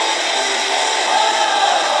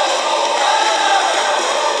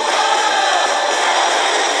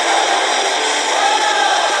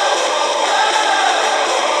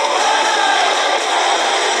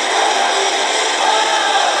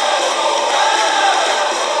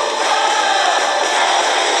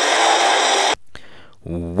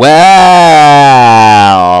Welcome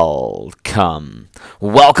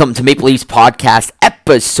to Maple Leafs Podcast,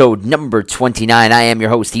 episode number 29. I am your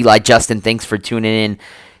host, Eli Justin. Thanks for tuning in,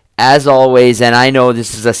 as always. And I know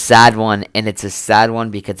this is a sad one, and it's a sad one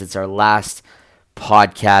because it's our last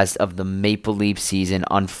podcast of the Maple Leaf season.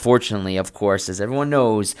 Unfortunately, of course, as everyone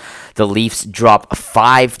knows, the Leafs drop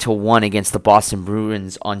 5-1 against the Boston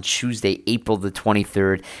Bruins on Tuesday, April the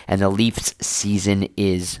 23rd, and the Leafs season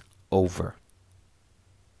is over.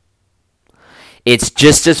 It's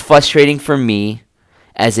just as frustrating for me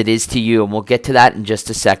as it is to you, and we'll get to that in just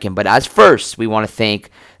a second. But as first, we want to thank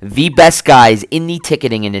the best guys in the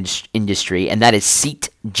ticketing industry, and that is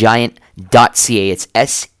SeatGiant.ca. It's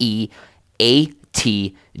SeatGiant.ca.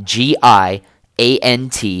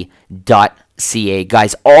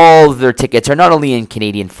 Guys, all of their tickets are not only in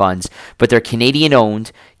Canadian funds, but they're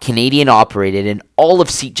Canadian-owned, Canadian-operated, and all of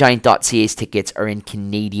SeatGiant.ca's tickets are in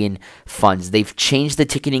Canadian funds. They've changed the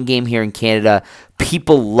ticketing game here in Canada.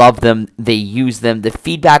 People love them. They use them. The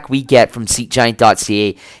feedback we get from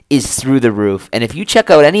SeatGiant.ca is through the roof. And if you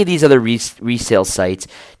check out any of these other resale sites,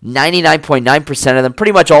 99.9% of them,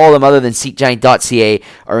 pretty much all of them other than SeatGiant.ca,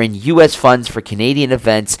 are in U.S. funds for Canadian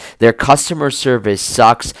events. Their customer service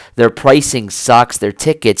sucks. Their pricing sucks. Their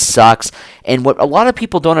tickets sucks. And what a lot of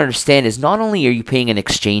people don't understand is not only are you paying an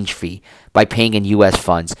exchange fee by paying in U.S.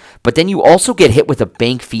 funds, but then you also get hit with a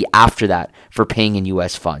bank fee after that for paying in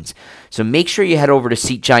U.S. funds. So make sure you head over to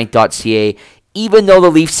SeatGiant.ca. Even though the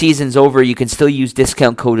Leaf season's over, you can still use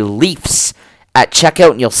discount code LEAFS at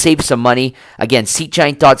checkout and you'll save some money. Again,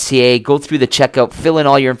 SeatGiant.ca. Go through the checkout, fill in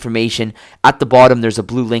all your information. At the bottom, there's a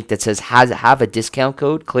blue link that says have a discount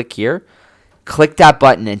code. Click here. Click that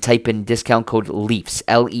button and type in discount code LEAFS,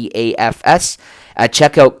 LEAFS. At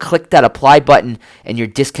checkout, click that apply button and your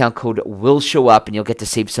discount code will show up and you'll get to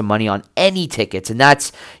save some money on any tickets. And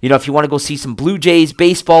that's, if you want to go see some Blue Jays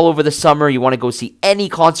baseball over the summer, you want to go see any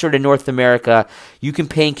concert in North America, you can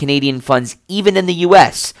pay in Canadian funds, even in the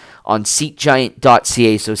U.S., on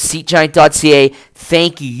SeatGiant.ca. So SeatGiant.ca,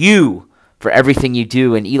 thank you for everything you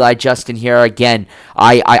do. And Eli Justin here again.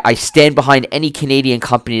 I stand behind any Canadian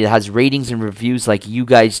company that has ratings and reviews like you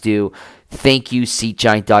guys do. Thank you,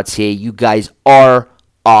 SeatGiant.ca. You guys are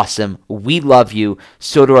awesome. We love you.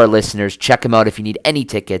 So do our listeners. Check them out if you need any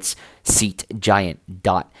tickets.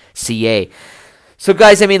 SeatGiant.ca. So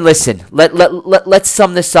guys, listen. Let's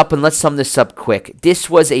sum this up, and let's sum this up quick. This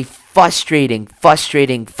was a frustrating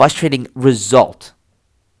result.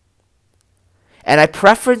 And I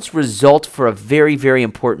preference result for a very, very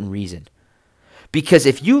important reason. Because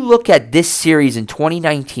if you look at this series in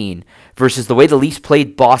 2019 versus the way the Leafs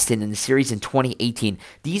played Boston in the series in 2018,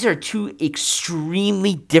 these are two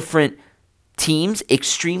extremely different teams,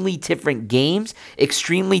 extremely different games,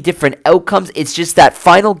 extremely different outcomes. It's just that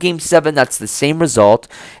final Game 7, that's the same result,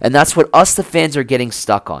 and that's what us, the fans, are getting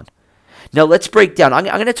stuck on. Now, let's break down. I'm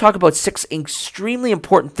going to talk about 6 extremely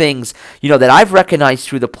important things, that I've recognized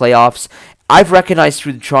through the playoffs. I've recognized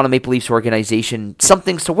through the Toronto Maple Leafs organization some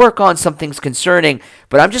things to work on, some things concerning,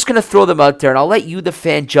 but I'm just going to throw them out there, and I'll let you, the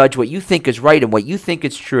fan, judge what you think is right and what you think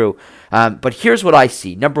is true. But here's what I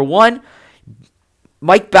see. Number 1,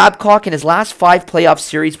 Mike Babcock in his last 5 playoff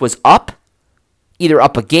series was either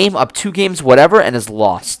up a game, up 2 games, whatever, and has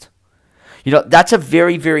lost. That's a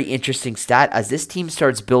very, very interesting stat as this team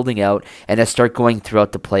starts building out and as start going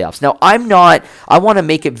throughout the playoffs. Now, I want to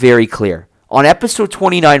make it very clear. On episode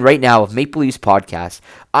 29 right now of Maple Leafs Podcast,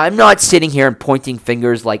 I'm not sitting here and pointing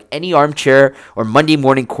fingers like any armchair or Monday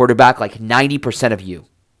morning quarterback like 90% of you.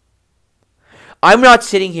 I'm not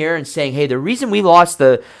sitting here and saying, hey, the reason we lost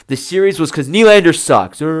the series was because Nylander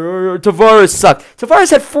sucks or Tavares sucked.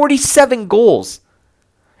 Tavares had 47 goals,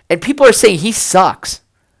 and people are saying he sucks.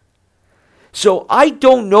 So I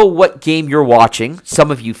don't know what game you're watching,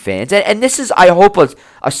 some of you fans, and this is, I hope, a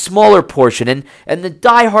smaller portion, and the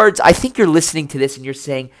diehards, I think you're listening to this and you're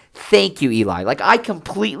saying, thank you, Eli. Like, I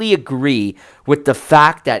completely agree with the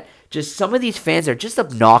fact that just some of these fans are just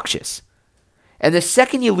obnoxious. And the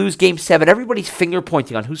second you lose Game 7, everybody's finger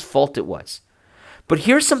pointing on whose fault it was. But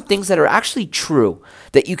here's some things that are actually true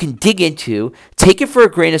that you can dig into, take it for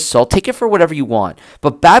a grain of salt, take it for whatever you want.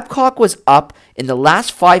 But Babcock was up in the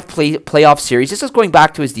last 5 playoff series. This is going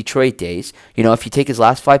back to his Detroit days, if you take his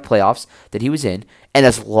last 5 playoffs that he was in, and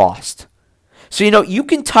has lost. So, you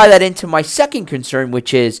can tie that into my second concern,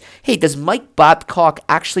 which is, hey, does Mike Babcock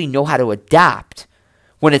actually know how to adapt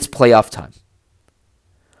when it's playoff time?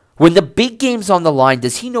 When the big game's on the line,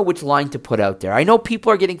 does he know which line to put out there? I know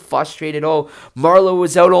people are getting frustrated. Oh, Marleau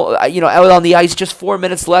was out on the ice just 4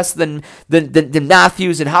 minutes less than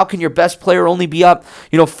Matthews, and how can your best player only be up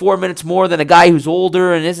 4 minutes more than a guy who's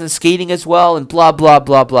older and isn't skating as well, and blah blah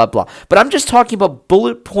blah blah blah. But I'm just talking about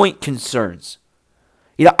bullet point concerns.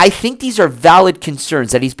 I think these are valid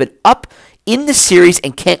concerns that he's been up in the series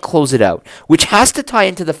and can't close it out, which has to tie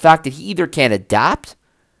into the fact that he either can't adapt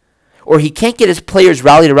or he can't get his players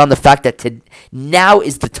rallied around the fact that now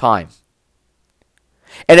is the time.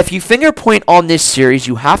 And if you finger point on this series,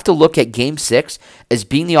 you have to look at Game 6 as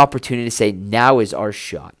being the opportunity to say, now is our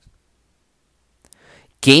shot.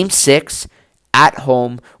 Game 6, at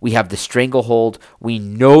home, we have the stranglehold. We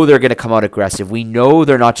know they're going to come out aggressive. We know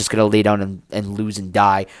they're not just going to lay down and lose and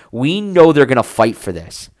die. We know they're going to fight for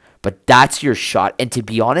this. But that's your shot. And to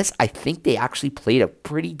be honest, I think they actually played a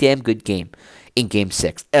pretty damn good game in Game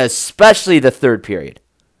 6, especially the third period.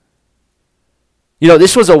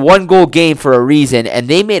 This was a one-goal game for a reason, and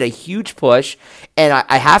they made a huge push. And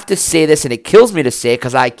I have to say this, and it kills me to say it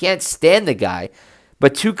because I can't stand the guy,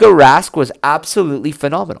 but Tuukka Rask was absolutely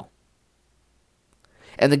phenomenal.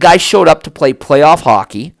 And the guy showed up to play playoff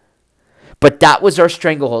hockey, but that was our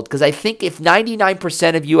stranglehold. Because I think if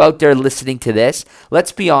 99% of you out there listening to this,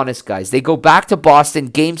 let's be honest, guys, they go back to Boston,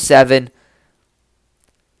 Game 7.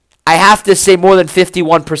 I have to say more than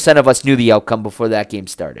 51% of us knew the outcome before that game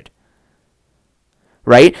started.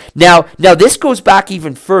 Right? Now this goes back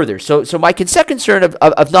even further. So my second concern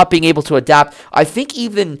of not being able to adapt, I think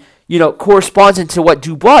even, corresponds into what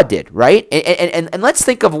Dubois did, right? And let's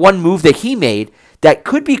think of one move that he made that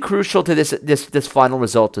could be crucial to this final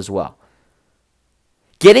result as well.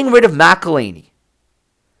 Getting rid of McElhinney.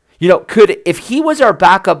 If he was our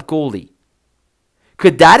backup goalie,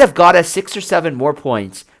 could that have got us 6 or 7 more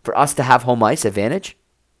points for us to have home ice advantage?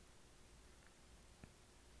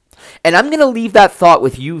 And I'm going to leave that thought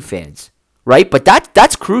with you fans, right? But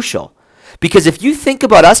that's crucial. Because if you think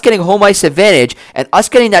about us getting home ice advantage and us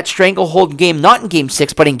getting that stranglehold game, not in Game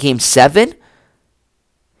 6, but in Game 7,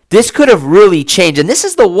 this could have really changed. And this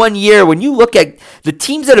is the one year when you look at the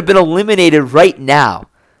teams that have been eliminated right now.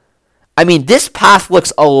 I mean, this path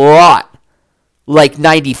looks a lot like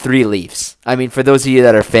 93 Leafs. I mean, for those of you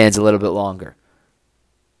that are fans a little bit longer.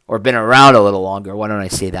 Or been around a little longer, why don't I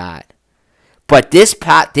say that? But this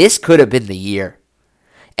could have been the year.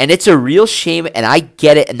 And it's a real shame, and I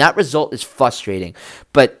get it, and that result is frustrating.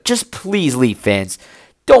 But just please, Leaf fans,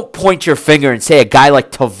 don't point your finger and say a guy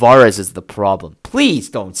like Tavares is the problem. Please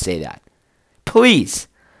don't say that. Please.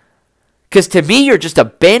 Because to me, you're just a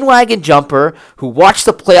bandwagon jumper who watched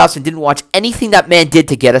the playoffs and didn't watch anything that man did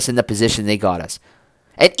to get us in the position they got us.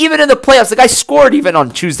 And even in the playoffs, the guy scored even on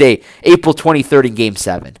Tuesday, April 23rd in Game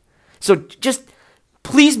 7. So just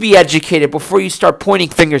please be educated before you start pointing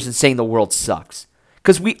fingers and saying the world sucks.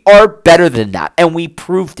 Because we are better than that, and we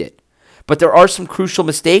proved it. But there are some crucial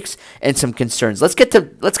mistakes and some concerns. Let's get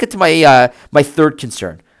to my third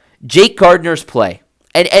concern. Jake Gardner's play.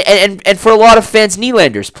 And for a lot of fans,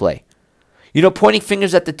 Nylander's play. Pointing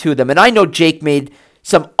fingers at the two of them. And I know Jake made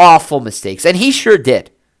some awful mistakes, and he sure did.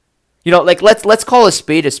 Let's call a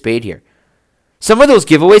spade here. Some of those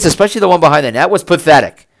giveaways, especially the one behind the net, was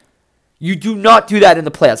pathetic. You do not do that in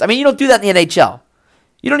the playoffs. I mean, you don't do that in the NHL.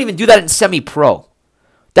 You don't even do that in semi-pro.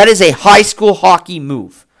 That is a high school hockey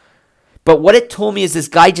move. But what it told me is this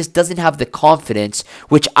guy just doesn't have the confidence,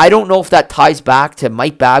 which I don't know if that ties back to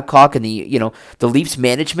Mike Babcock and the Leafs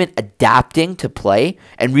management adapting to play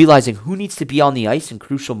and realizing who needs to be on the ice in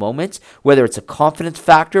crucial moments, whether it's a confidence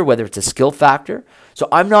factor, whether it's a skill factor. So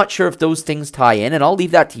I'm not sure if those things tie in, and I'll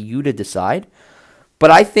leave that to you to decide. But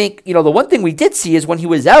I think, the one thing we did see is when he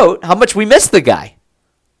was out, how much we missed the guy.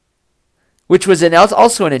 Which was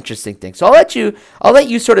also an interesting thing. So I'll let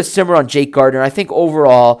you sort of simmer on Jake Gardner. I think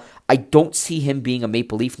overall, I don't see him being a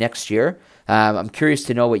Maple Leaf next year. I'm curious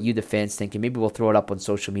to know what you, the fans, think, and maybe we'll throw it up on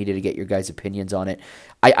social media to get your guys' opinions on it.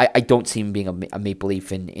 I don't see him being a Maple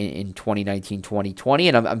Leaf in 2019, 2020,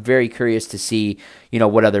 and I'm very curious to see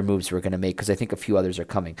what other moves we're going to make because I think a few others are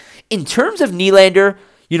coming. In terms of Nylander,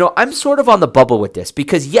 I'm sort of on the bubble with this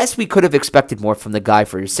because, yes, we could have expected more from the guy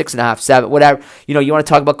for 6.5, 7, whatever. You want to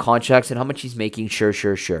talk about contracts and how much he's making,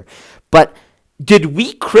 sure. But did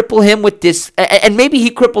we cripple him with this? And maybe he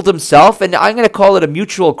crippled himself, and I'm going to call it a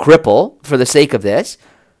mutual cripple for the sake of this.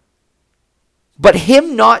 But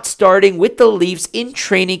him not starting with the Leafs in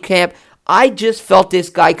training camp, I just felt this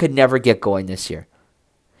guy could never get going this year.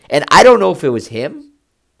 And I don't know if it was him.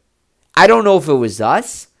 I don't know if it was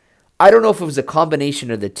us. I don't know if it was a combination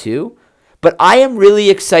of the two, but I am really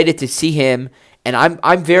excited to see him And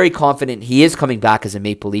I'm very confident he is coming back as a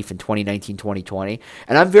Maple Leaf in 2019-2020.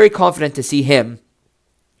 And I'm very confident to see him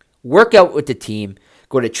work out with the team,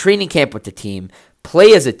 go to training camp with the team,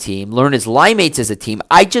 play as a team, learn his line mates as a team.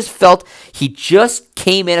 I just felt he just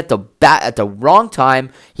came in at the wrong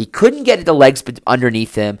time. He couldn't get the legs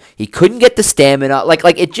underneath him. He couldn't get the stamina.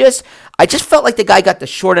 I just felt like the guy got the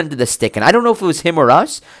short end of the stick. And I don't know if it was him or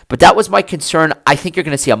us, but that was my concern. I think you're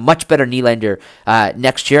going to see a much better Nylander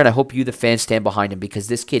next year, and I hope you, the fans, stand behind him because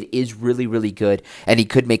this kid is really, really good, and he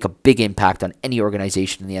could make a big impact on any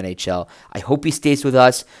organization in the NHL. I hope he stays with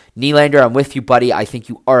us. Nylander, I'm with you, buddy. I think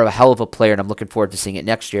you are a hell of a player, and I'm looking forward to seeing it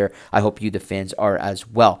next year. I hope you, the fans, are as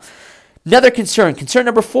well. Another concern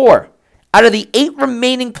number 4. Out of the 8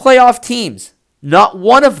 remaining playoff teams, not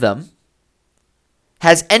one of them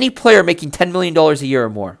has any player making $10 million a year or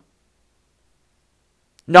more.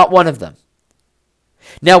 Not one of them.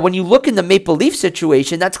 Now, when you look in the Maple Leaf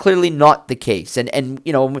situation, that's clearly not the case. And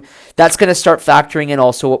that's going to start factoring in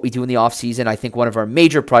also what we do in the offseason. I think one of our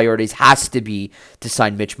major priorities has to be to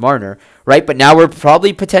sign Mitch Marner, right? But now we're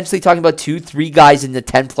probably potentially talking about 2-3 guys in the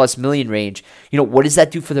 10+ million range. What does that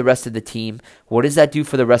do for the rest of the team? What does that do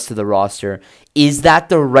for the rest of the roster? Is that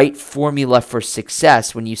the right formula for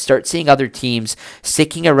success when you start seeing other teams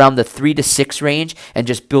sticking around the 3 to 6 range and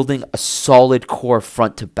just building a solid core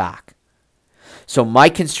front to back? So my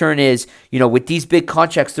concern is, with these big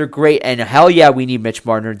contracts, they're great. And hell yeah, we need Mitch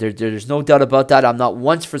Marner. There's no doubt about that. I'm not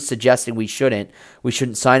once for suggesting we shouldn't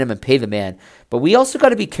sign him and pay the man. But we also got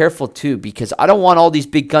to be careful too, because I don't want all these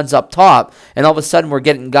big guns up top. And all of a sudden we're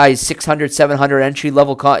getting guys 600, 700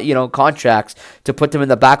 entry-level contracts to put them in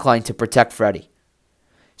the back line to protect Freddie.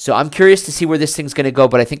 So I'm curious to see where this thing's going to go.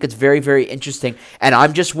 But I think it's very, very interesting. And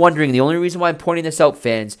I'm just wondering, the only reason why I'm pointing this out,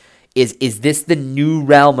 fans, is this the new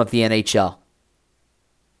realm of the NHL?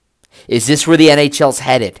 Is this where the NHL's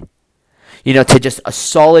headed? To just a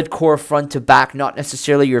solid core front to back, not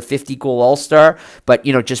necessarily your 50-goal all-star, but,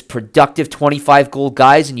 just productive 25-goal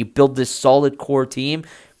guys, and you build this solid core team,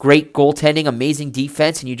 great goaltending, amazing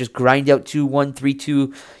defense, and you just grind out 2-1,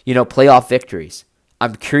 3-2, playoff victories.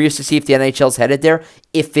 I'm curious to see if the NHL's headed there.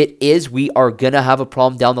 If it is, we are going to have a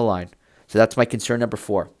problem down the line. So that's my concern number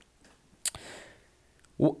 4.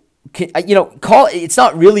 It's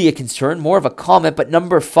not really a concern, more of a comment, but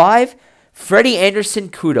number 5, Freddie Andersen,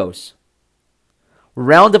 kudos.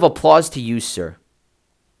 Round of applause to you, sir.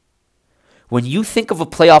 When you think of a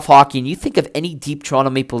playoff hockey and you think of any deep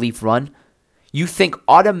Toronto Maple Leaf run, you think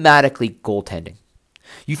automatically goaltending.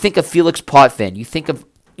 You think of Felix Potvin. You think of,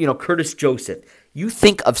 Curtis Joseph. You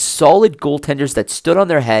think of solid goaltenders that stood on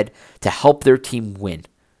their head to help their team win.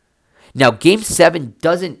 Now, Game 7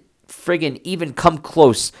 doesn't friggin' even come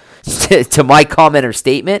close to my comment or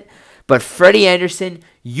statement, but Freddie Andersen,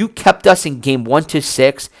 you kept us in game 1 to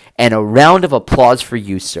 6, and a round of applause for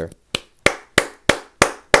you, sir.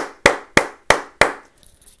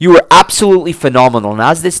 You were absolutely phenomenal, and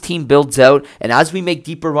as this team builds out, and as we make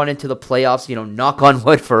deeper run into the playoffs, knock on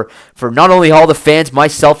wood for not only all the fans,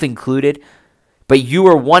 myself included, but you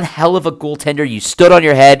were one hell of a goaltender. You stood on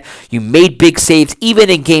your head. You made big saves, even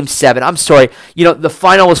in Game 7. I'm sorry. The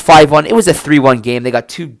final was 5-1. It was a 3-1 game. They got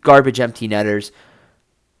 2 garbage empty netters,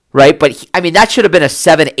 right? But, that should have been a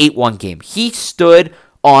 7-8-1 game. He stood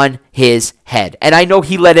on his head. And I know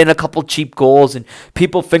he let in a couple cheap goals, and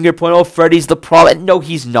people finger point, Freddie's the problem. No,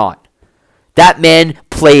 he's not. That man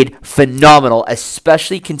played phenomenal,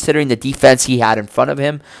 especially considering the defense he had in front of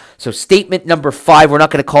him. So statement number 5, we're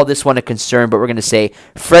not going to call this one a concern, but we're going to say,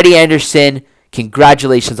 Freddie Andersen,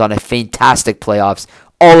 congratulations on a fantastic playoffs.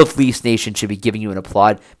 All of Leafs Nation should be giving you an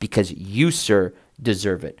applaud because you, sir,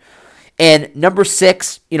 deserve it. And number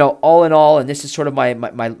 6, all in all, and this is sort of my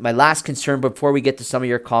last concern before we get to some of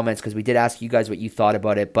your comments, because we did ask you guys what you thought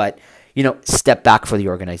about it, but, step back for the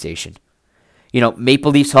organization.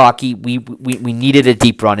 Maple Leafs hockey, we needed a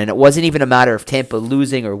deep run, and it wasn't even a matter of Tampa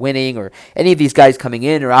losing or winning or any of these guys coming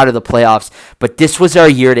in or out of the playoffs, but this was our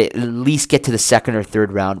year to at least get to the second or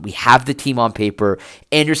third round. We have the team on paper.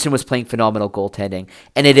 Andersen was playing phenomenal goaltending,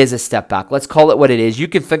 and it is a step back. Let's call it what it is. You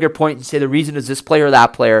can finger point and say the reason is this player or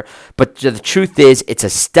that player, but the truth is it's a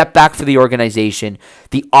step back for the organization.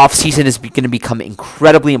 The offseason is going to become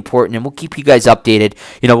incredibly important, and we'll keep you guys updated.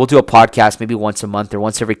 We'll do a podcast maybe once a month or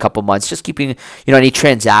once every couple months, just keeping any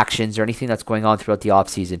transactions or anything that's going on throughout the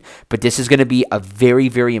offseason. But this is going to be a very,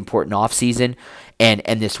 very important offseason,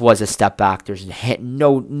 and this was a step back. There's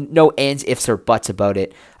no ands, ifs, or buts about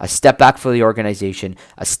it. A step back for the organization,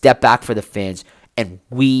 a step back for the fans, and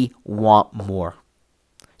we want more.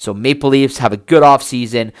 So Maple Leafs, have a good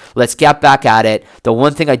offseason. Let's get back at it. The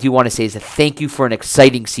one thing I do want to say is a thank you for an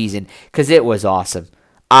exciting season, because it was awesome.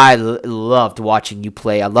 loved watching you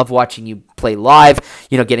play. I love watching you play live,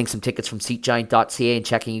 getting some tickets from SeatGiant.ca and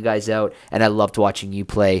checking you guys out. And I loved watching you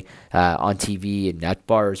play on TV and at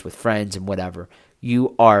bars with friends and whatever.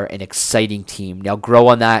 You are an exciting team. Now grow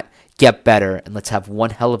on that, get better, and let's have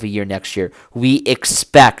one hell of a year next year. We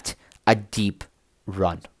expect a deep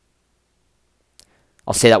run.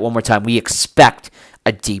 I'll say that one more time. We expect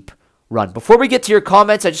a deep run. Before we get to your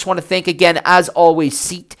comments, I just want to thank again, as always,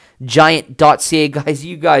 SeatGiant.ca. Guys,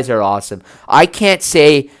 you guys are awesome. I can't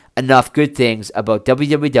say enough good things about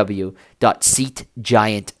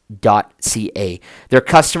www.seatgiant.ca. Their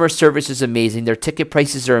customer service is amazing. Their ticket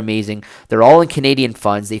prices are amazing. They're all in Canadian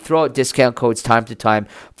funds. They throw out discount codes time to time.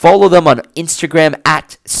 Follow them on Instagram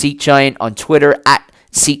at SeatGiant, on Twitter at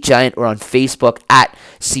SeatGiant, or on Facebook at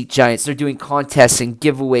SeatGiants. They're doing contests and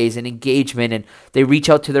giveaways and engagement, and they reach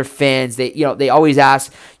out to their fans. They always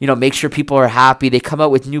ask, make sure people are happy. They come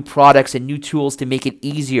out with new products and new tools to make it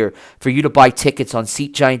easier for you to buy tickets on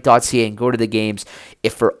SeatGiant.ca and go to the games.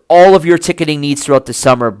 If for all of your ticketing needs throughout the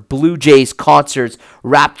summer, Blue Jays, concerts,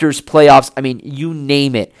 Raptors, playoffs, you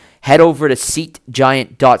name it, head over to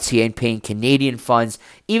SeatGiant.ca and pay in Canadian funds.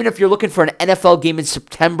 Even if you're looking for an NFL game in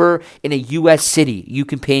September in a U.S. city, you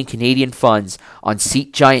can pay in Canadian funds on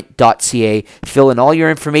SeatGiant.ca. Fill in all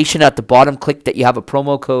your information at the bottom, click that you have a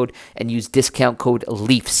promo code, and use discount code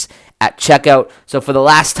LEAFS at checkout. So for the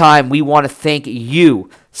last time, we want to thank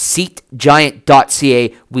you,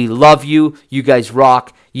 SeatGiant.ca. We love you. You guys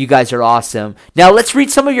rock. You guys are awesome. Now let's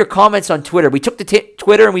read some of your comments on Twitter. We took to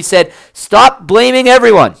Twitter and we said, stop blaming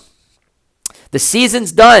everyone. The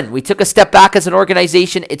season's done. We took a step back as an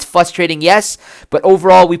organization. It's frustrating, yes, but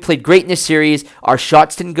overall, we played great in this series. Our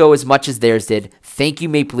shots didn't go as much as theirs did. Thank you,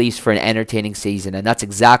 Maple Leafs, for an entertaining season, and that's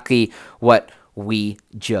exactly what we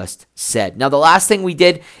just said. Now, the last thing we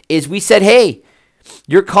did is we said, hey,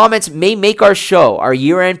 your comments may make our show. Our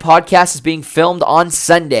year-end podcast is being filmed on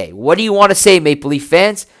Sunday. What do you want to say, Maple Leaf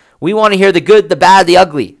fans? We want to hear the good, the bad, the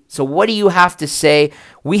ugly. So what do you have to say?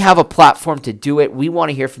 We have a platform to do it. We want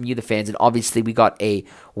to hear from you, the fans. And obviously, we got a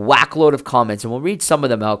whackload of comments. And we'll read some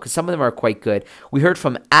of them out because some of them are quite good. We heard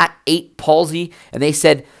from @8Palsy. And they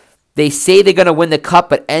said, they say they're going to win the cup,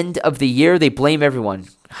 but end of the year, they blame everyone.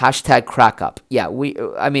 #crackup. Yeah,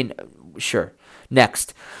 sure.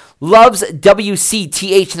 Next. Loves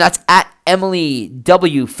WCTH, and that's at Emily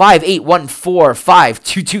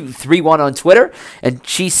W5814522231 on Twitter. And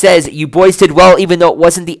she says, you boys did well, even though it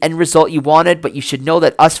wasn't the end result you wanted, but you should know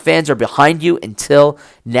that us fans are behind you until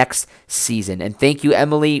next season. And thank you,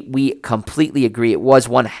 Emily. We completely agree. It was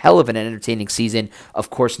one hell of an entertaining season.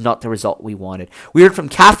 Of course, not the result we wanted. We heard from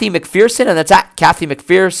Kathy McPherson, and that's at Kathy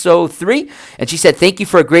McPherson3. And she said, thank you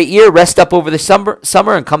for a great year. Rest up over the summer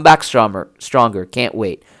and come back stronger. Can't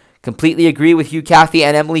wait. Completely agree with you, Kathy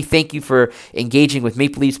and Emily. Thank you for engaging with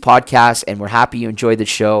Maple Leafs podcast, and we're happy you enjoyed the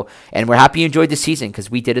show, and we're happy you enjoyed the season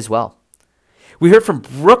because we did as well. We heard from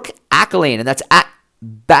Brooke Acklane, and that's at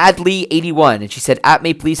Badly81, and she said, at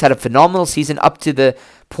Maple Leafs had a phenomenal season up to the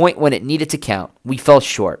point when it needed to count. We fell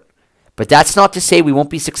short, but that's not to say we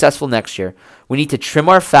won't be successful next year. We need to trim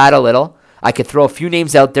our fat a little. I could throw a few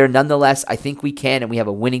names out there. Nonetheless, I think we can, and we have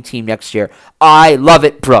a winning team next year. I love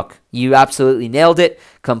it, Brooke. You absolutely nailed it.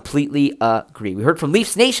 Completely agree. We heard from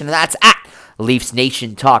Leafs Nation, and that's at Leafs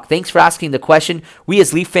Nation Talk. Thanks for asking the question. We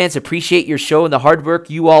as Leaf fans appreciate your show and the hard work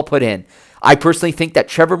you all put in. I personally think that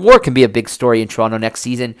Trevor Moore can be a big story in Toronto next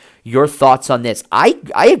season. Your thoughts on this? I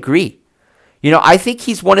agree. I think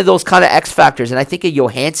he's one of those kind of X factors, and I think a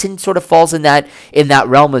Johansson sort of falls in that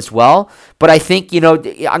realm as well. But I think I'm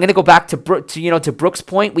going to go back to Brooks'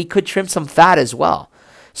 point. We could trim some fat as well.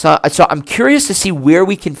 So I'm curious to see where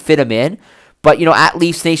we can fit him in. But at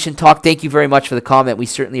Leafs Nation Talk, thank you very much for the comment. We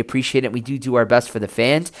certainly appreciate it. We do our best for the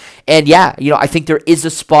fans. And yeah, I think there is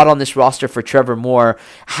a spot on this roster for Trevor Moore.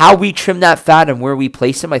 How we trim that fat and where we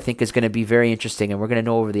place him, I think is going to be very interesting, and we're going to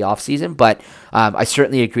know over the offseason. But I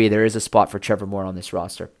certainly agree there is a spot for Trevor Moore on this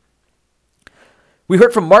roster. We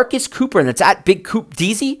heard from Marcus Cooper, and it's at Big Coop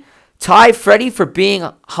Deasy. Ty Freddie for being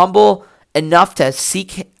humble enough to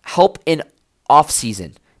seek help in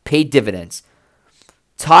offseason. Paid dividends.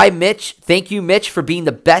 Ty Mitch, thank you, Mitch, for being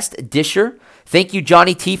the best disher. Thank you,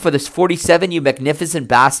 Johnny T, for this 47, you magnificent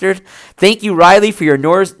bastard. Thank you, Riley, for your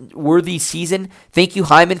worthy season. Thank you,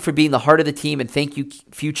 Hyman, for being the heart of the team. And thank you,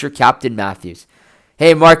 future Captain Matthews.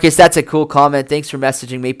 Hey, Marcus, that's a cool comment. Thanks for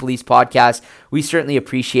messaging Maple Leafs Podcast. We certainly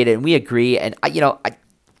appreciate it, and we agree. And,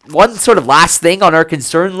 one sort of last thing on our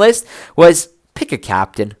concern list was pick a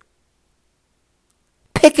captain.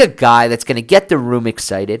 Pick a guy that's going to get the room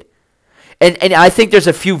excited. And I think there's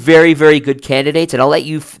a few very, very good candidates, and I'll let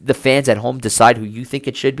you, the fans at home, decide who you think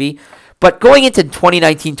it should be. But going into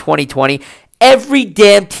 2019-2020, every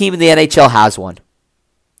damn team in the NHL has one.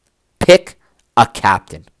 Pick a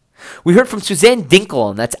captain. We heard from Suzanne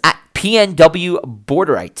Dinkel, and that's at PNW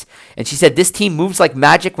Borderite. And she said, this team moves like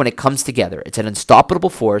magic when it comes together. It's an unstoppable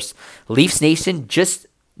force. Leafs Nation just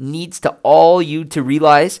needs to all you to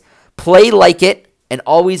realize, play like it, and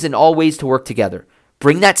always to work together.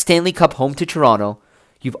 Bring that Stanley Cup home to Toronto.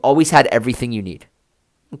 You've always had everything you need.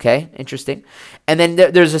 Okay, interesting. And then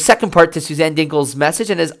there's a second part to Suzanne Dinkel's message,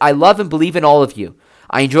 and is, I love and believe in all of you.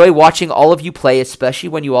 I enjoy watching all of you play, especially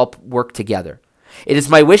when you all work together. It is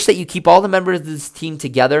my wish that you keep all the members of this team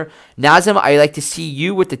together. Nazem, I like to see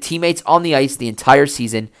you with the teammates on the ice the entire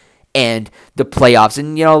season and the playoffs.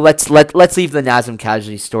 And, let's leave the Nazem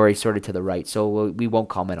casualty story sort of to the right, so we won't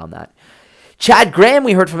comment on that. Chad Graham,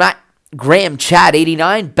 we heard from that. Graham, Chad,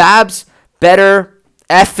 89. Babs, better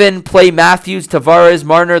effing play Matthews, Tavares,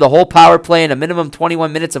 Marner, the whole power play and a minimum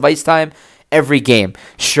 21 minutes of ice time every game.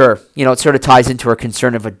 Sure, it sort of ties into our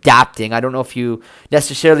concern of adapting. I don't know if you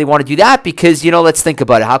necessarily want to do that because, let's think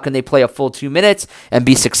about it. How can they play a full 2 minutes and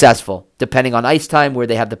be successful? Depending on ice time, where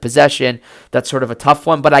they have the possession, that's sort of a tough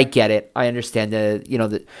one, but I get it. I understand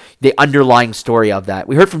the underlying story of that.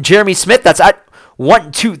 We heard from Jeremy Smith. That's at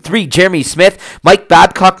 1-2-3 Jeremy Smith. Mike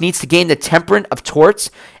Babcock needs to gain the temperament of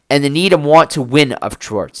Torts and the need and want to win of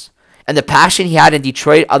Torts and the passion he had in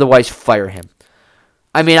Detroit, otherwise fire him.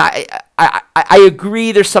 I mean, I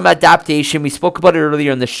agree there's some adaptation. We spoke about it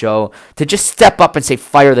earlier in the show. To just step up and say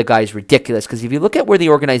fire the guy is ridiculous, because if you look at where the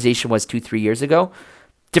organization was 2-3 years ago,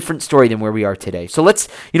 different story than where we are today. So let's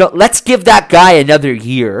give that guy another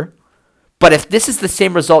year. But if this is the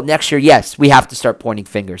same result next year, yes, we have to start pointing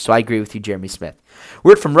fingers. So I agree with you, Jeremy Smith.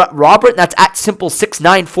 Word from Robert, and that's at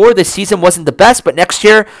Simple694. This season wasn't the best, but next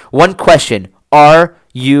year, one question. Are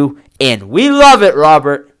you in? We love it,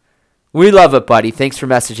 Robert. We love it, buddy. Thanks for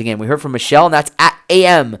messaging in. We heard from Michelle, and that's at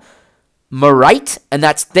AM Marite, and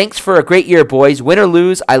that's thanks for a great year, boys. Win or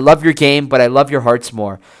lose, I love your game, but I love your hearts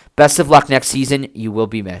more. Best of luck next season. You will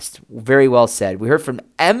be missed. Very well said. We heard from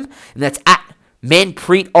M, and that's at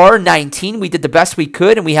Manpreet R19. We did the best we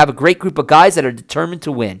could, and we have a great group of guys that are determined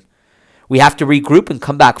to win. We have to regroup and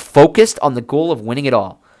come back focused on the goal of winning it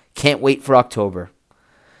all. Can't wait for October.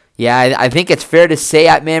 Yeah, I think it's fair to say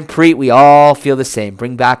at Manpreet, we all feel the same.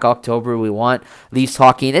 Bring back October. We want Leafs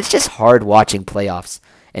hockey, and it's just hard watching playoffs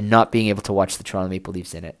and not being able to watch the Toronto Maple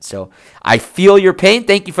Leafs in it. So I feel your pain.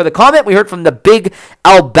 Thank you for the comment. We heard from the big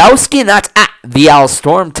Albowski, and that's at the Al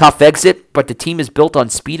Storm. Tough exit, but the team is built on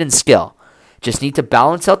speed and skill. Just need to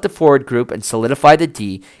balance out the forward group and solidify the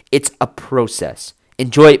D. It's a process.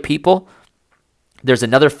 Enjoy it, people. There's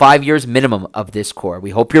another 5 years minimum of this core.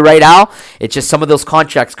 We hope you're right, Al. It's just some of those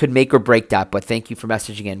contracts could make or break that, but thank you for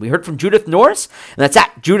messaging in. We heard from Judith Norris, and that's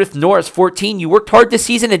at Judith Norris 14. You worked hard this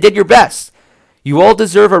season and did your best. You all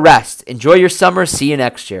deserve a rest. Enjoy your summer. See you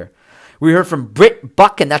next year. We heard from Britt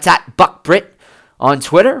Buck, and that's at Buck Britt on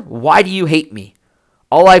Twitter. Why do you hate me?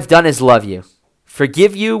 All I've done is love you.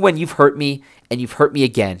 Forgive you when you've hurt me, and you've hurt me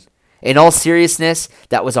again. In all seriousness,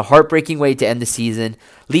 that was a heartbreaking way to end the season.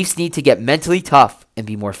 Leafs need to get mentally tough and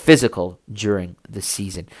be more physical during the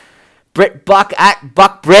season. Britt Buck at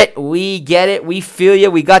Buck Britt, we get it. We feel you.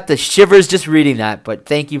 We got the shivers just reading that, but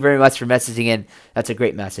thank you very much for messaging in. That's a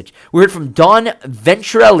great message. We heard from Don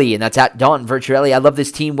Venturelli, and that's at Don Venturelli. I love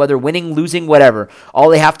this team, whether winning, losing, whatever. All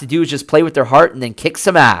they have to do is just play with their heart and then kick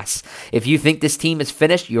some ass. If you think this team is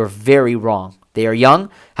finished, you're very wrong. They are young,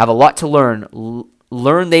 have a lot to learn.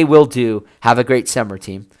 Learn they will do. Have a great summer,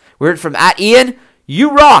 team. We heard from at Ian,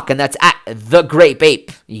 you rock, and that's at the Grape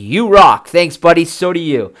Ape. You rock. Thanks, buddy. So do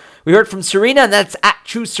you. We heard from Serena, and that's at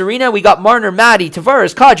True Serena. We got Marner, Maddie,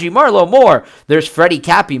 Tavares, Kadri, Marlowe, more. There's Freddie,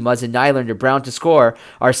 Cappy, Muzzin, Nylander, Brown to score.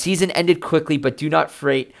 Our season ended quickly, but do not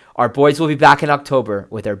fret. Our boys will be back in October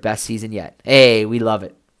with our best season yet. Hey, we love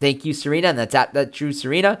it. Thank you, Serena, and that's at that True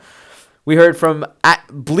Serena. We heard from at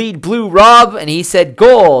Bleed Blue Rob, and he said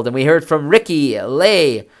gold. And we heard from Ricky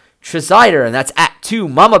Lay Tresider, and that's at 2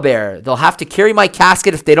 Mama Bear. They'll have to carry my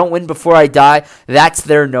casket if they don't win before I die. That's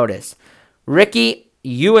their notice. Ricky,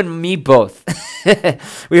 you and me both.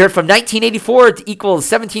 We heard from 1984 equals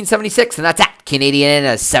 1776, and that's at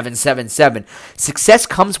Canadian 777. Success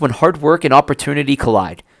comes when hard work and opportunity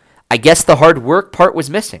collide. I guess the hard work part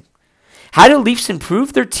was missing. How do Leafs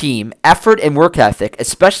improve their team, effort, and work ethic,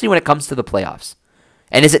 especially when it comes to the playoffs?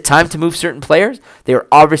 And is it time to move certain players? They are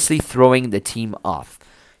obviously throwing the team off.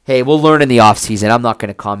 Hey, we'll learn in the offseason. I'm not going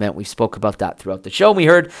to comment. We spoke about that throughout the show. We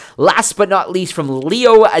heard, last but not least, from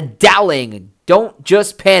Leo Dowling. Don't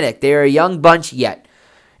just panic. They're a young bunch yet.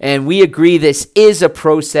 And we agree this is a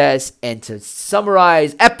process. And to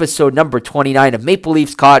summarize episode number 29 of Maple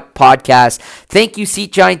Leafs podcast, thank you,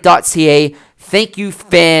 SeatGiant.ca. Thank you,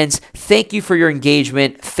 fans. Thank you for your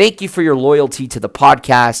engagement. Thank you for your loyalty to the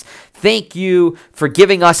podcast. Thank you for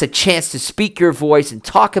giving us a chance to speak your voice and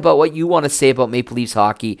talk about what you want to say about Maple Leafs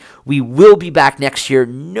hockey. We will be back next year.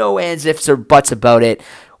 No ands, ifs, or buts about it.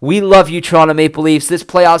 We love you, Toronto Maple Leafs. This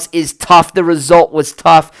playoffs is tough. The result was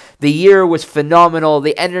tough. The year was phenomenal.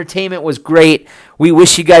 The entertainment was great. We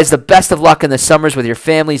wish you guys the best of luck in the summers with your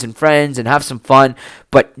families and friends and have some fun.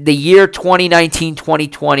 But the year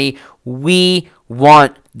 2019-2020, we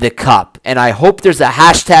want the cup. And I hope there's a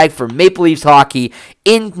hashtag for Maple Leafs hockey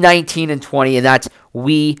in 19 and 20, and that's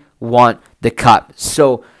we want the cup.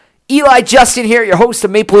 So Eli Justin here, your host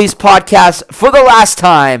of Maple Leafs podcast for the last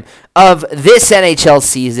time of this NHL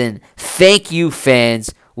season. Thank you,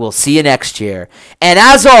 fans. We'll see you next year. And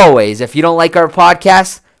as always, if you don't like our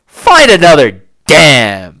podcast, find another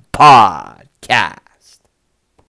damn podcast.